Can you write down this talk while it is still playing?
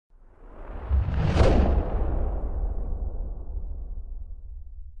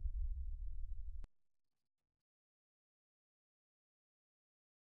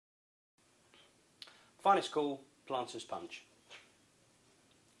Finest Cool Planters Punch.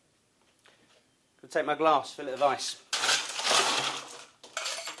 I'm going to take my glass, fill it with ice.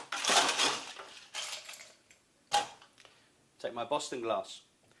 Take my Boston glass.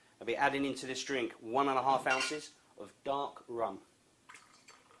 I'll be adding into this drink 1.5 ounces of dark rum.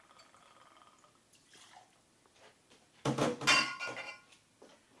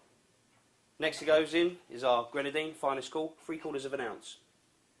 Next it goes in is our grenadine, Finest Cool, 3/4 ounce.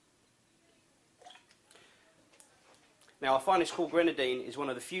 Now our Finest Cool grenadine is one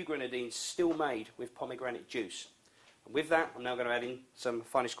of the few grenadines still made with pomegranate juice. And with that I'm now going to add in some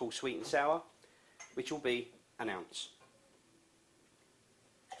Finest Cool sweet and sour, which will be 1 ounce.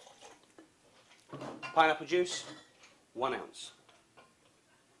 Pineapple juice, 1 ounce.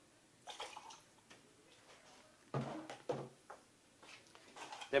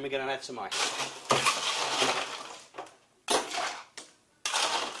 Then we're going to add some ice.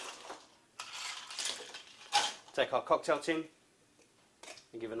 Take our cocktail tin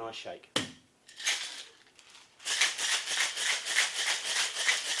and give a nice shake.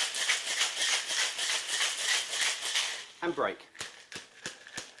 And break.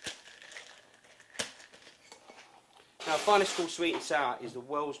 Now, Finest Cool Sweet and Sour is the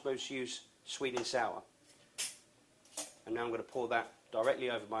world's most used sweet and sour. And now I'm going to pour that directly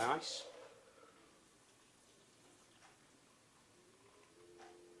over my ice.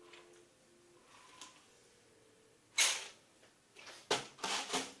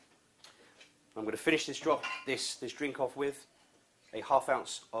 I'm going to finish this drink off with a 1/2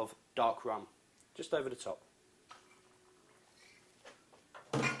 ounce of dark rum, just over the top.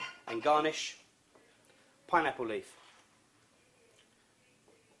 And garnish, pineapple leaf,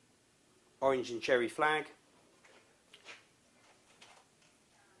 orange and cherry flag,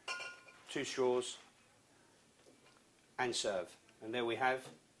 2 straws, and serve. And there we have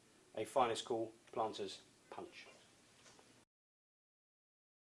a Finest Cool Planters Punch.